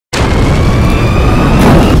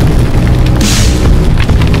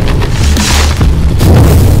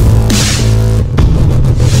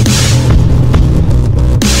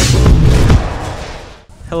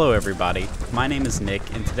everybody, my name is Nick,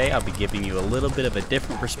 and today I'll be giving you a little bit of a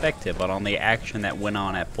different perspective on the action that went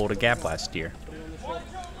on at Fulda Gap last year.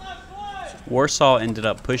 Warsaw ended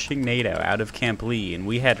up pushing NATO out of Camp Lee, and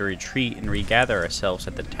we had to retreat and regather ourselves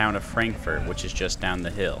at the town of Frankfurt, which is just down the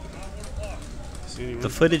hill. The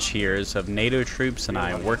footage here is of NATO troops and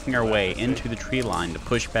I working our way into the tree line to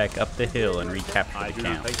push back up the hill and recapture the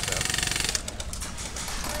camp. I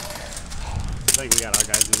think we got our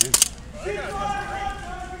guys in here.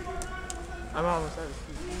 I'm almost at it.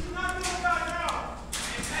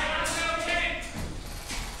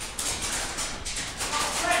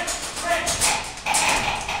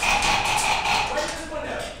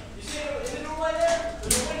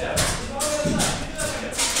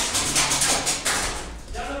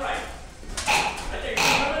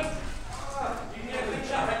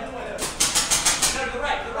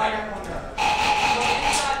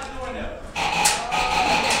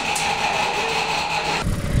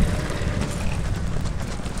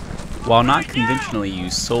 While not conventionally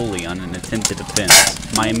used solely on an attempted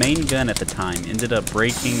offense, my main gun at the time ended up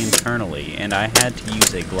breaking internally, and I had to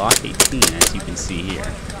use a Glock 18, as you can see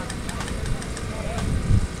here.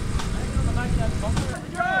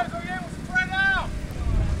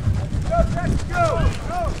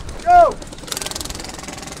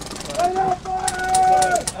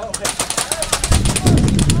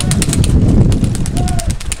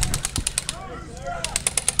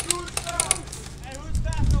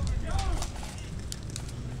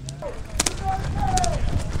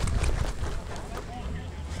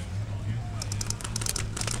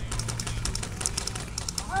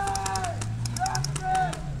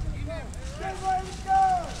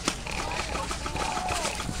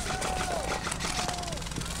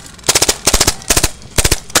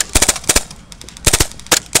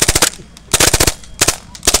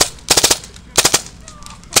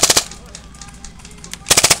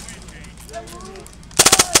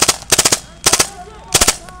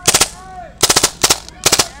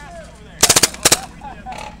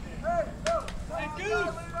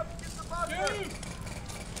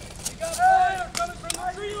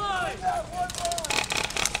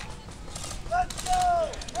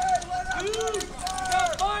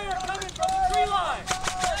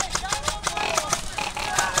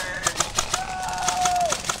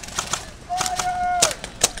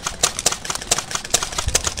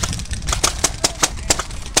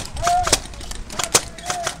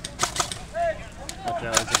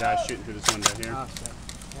 There's a guy shooting through this window here.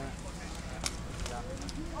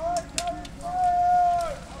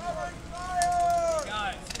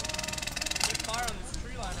 Guys, good fire on this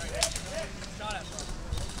tree line right here. Shot at them.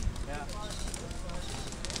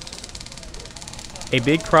 A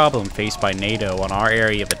big problem faced by NATO on our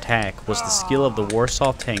area of attack was the skill of the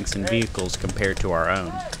Warsaw tanks and vehicles compared to our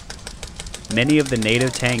own. Many of the NATO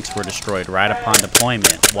tanks were destroyed right upon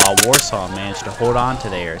deployment, while Warsaw managed to hold on to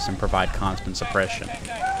theirs and provide constant suppression.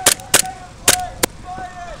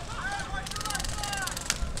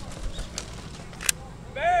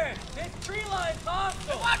 Man, this tree line's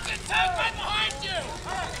hostile! Watch the tank right behind you!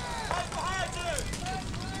 Right behind you!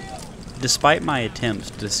 Despite my attempts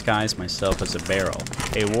to disguise myself as a barrel,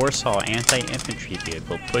 a Warsaw anti-infantry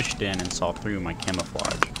vehicle pushed in and saw through my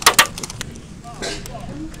camouflage.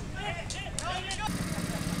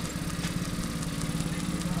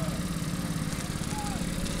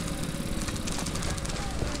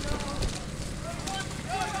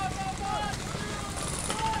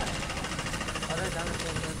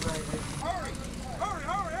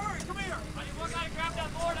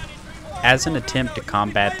 As an attempt to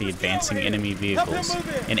combat the advancing enemy vehicles,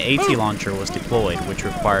 an AT launcher was deployed, which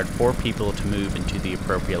required 4 people to move into the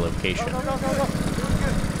appropriate location. Alright,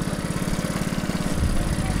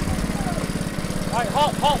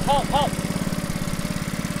 halt!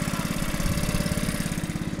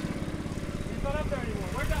 He's not up there anymore.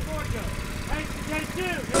 Where'd that board go? Hey,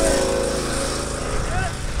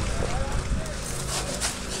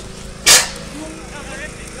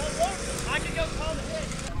 I can go call the hit.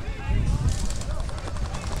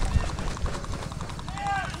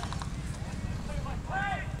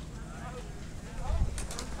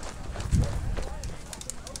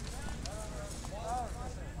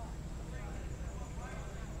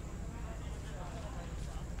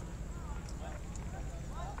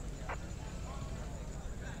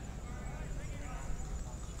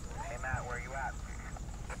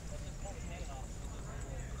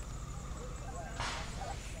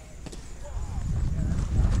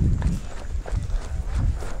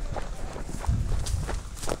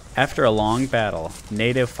 After a long battle,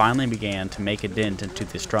 NATO finally began to make a dent into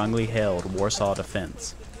the strongly held Warsaw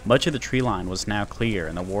defense. Much of the tree line was now clear,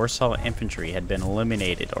 and the Warsaw infantry had been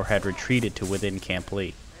eliminated or had retreated to within Camp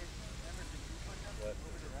Lee.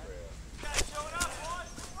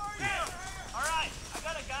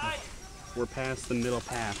 We're past the middle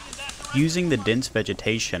path. Using the dense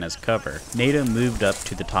vegetation as cover, NATO moved up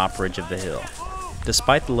to the top ridge of the hill.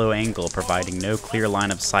 Despite the low angle providing no clear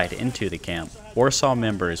line of sight into the camp, Warsaw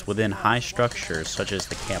members within high structures such as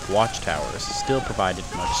the camp watchtowers still provided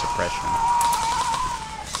much suppression.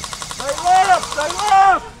 Stay left! Stay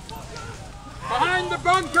left! Behind the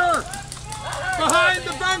bunker! Behind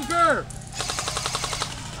the bunker!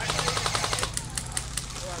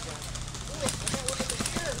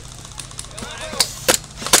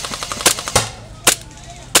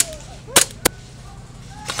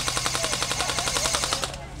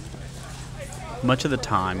 Much of the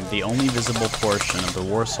time, the only visible portion of the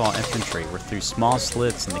Warsaw infantry were through small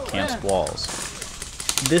slits in the camp's walls.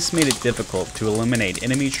 This made it difficult to eliminate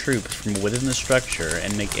enemy troops from within the structure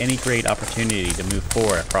and make any great opportunity to move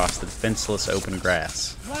forward across the defenseless open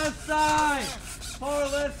grass. Left side! Far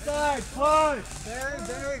left side, push!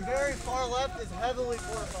 Very far left is heavily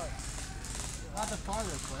fortified. Not the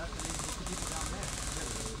farthest left, I mean, you can keep it down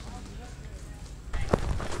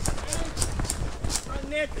there. Run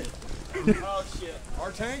naked. Oh shit.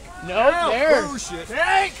 Our tank? No, there. Oh shit.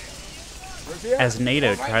 Tank! As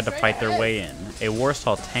NATO tried to fight their way in, a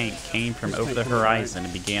Warsaw tank came from over the horizon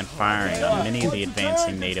and began firing on many of the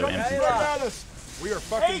advancing NATO infantry. We are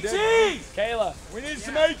fucking dead. Kayla, we need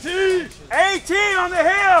some AT! AT on the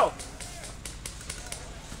hill!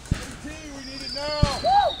 AT, we need it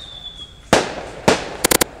now!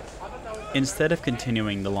 Instead of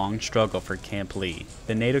continuing the long struggle for Camp Lee,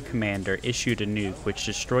 the NATO commander issued a nuke which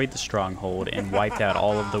destroyed the stronghold and wiped out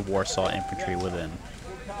all of the Warsaw infantry within.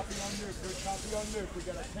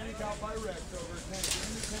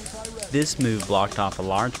 This move blocked off a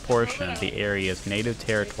large portion of the area's NATO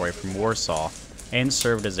territory from Warsaw and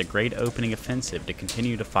served as a great opening offensive to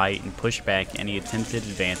continue to fight and push back any attempted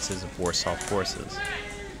advances of Warsaw forces.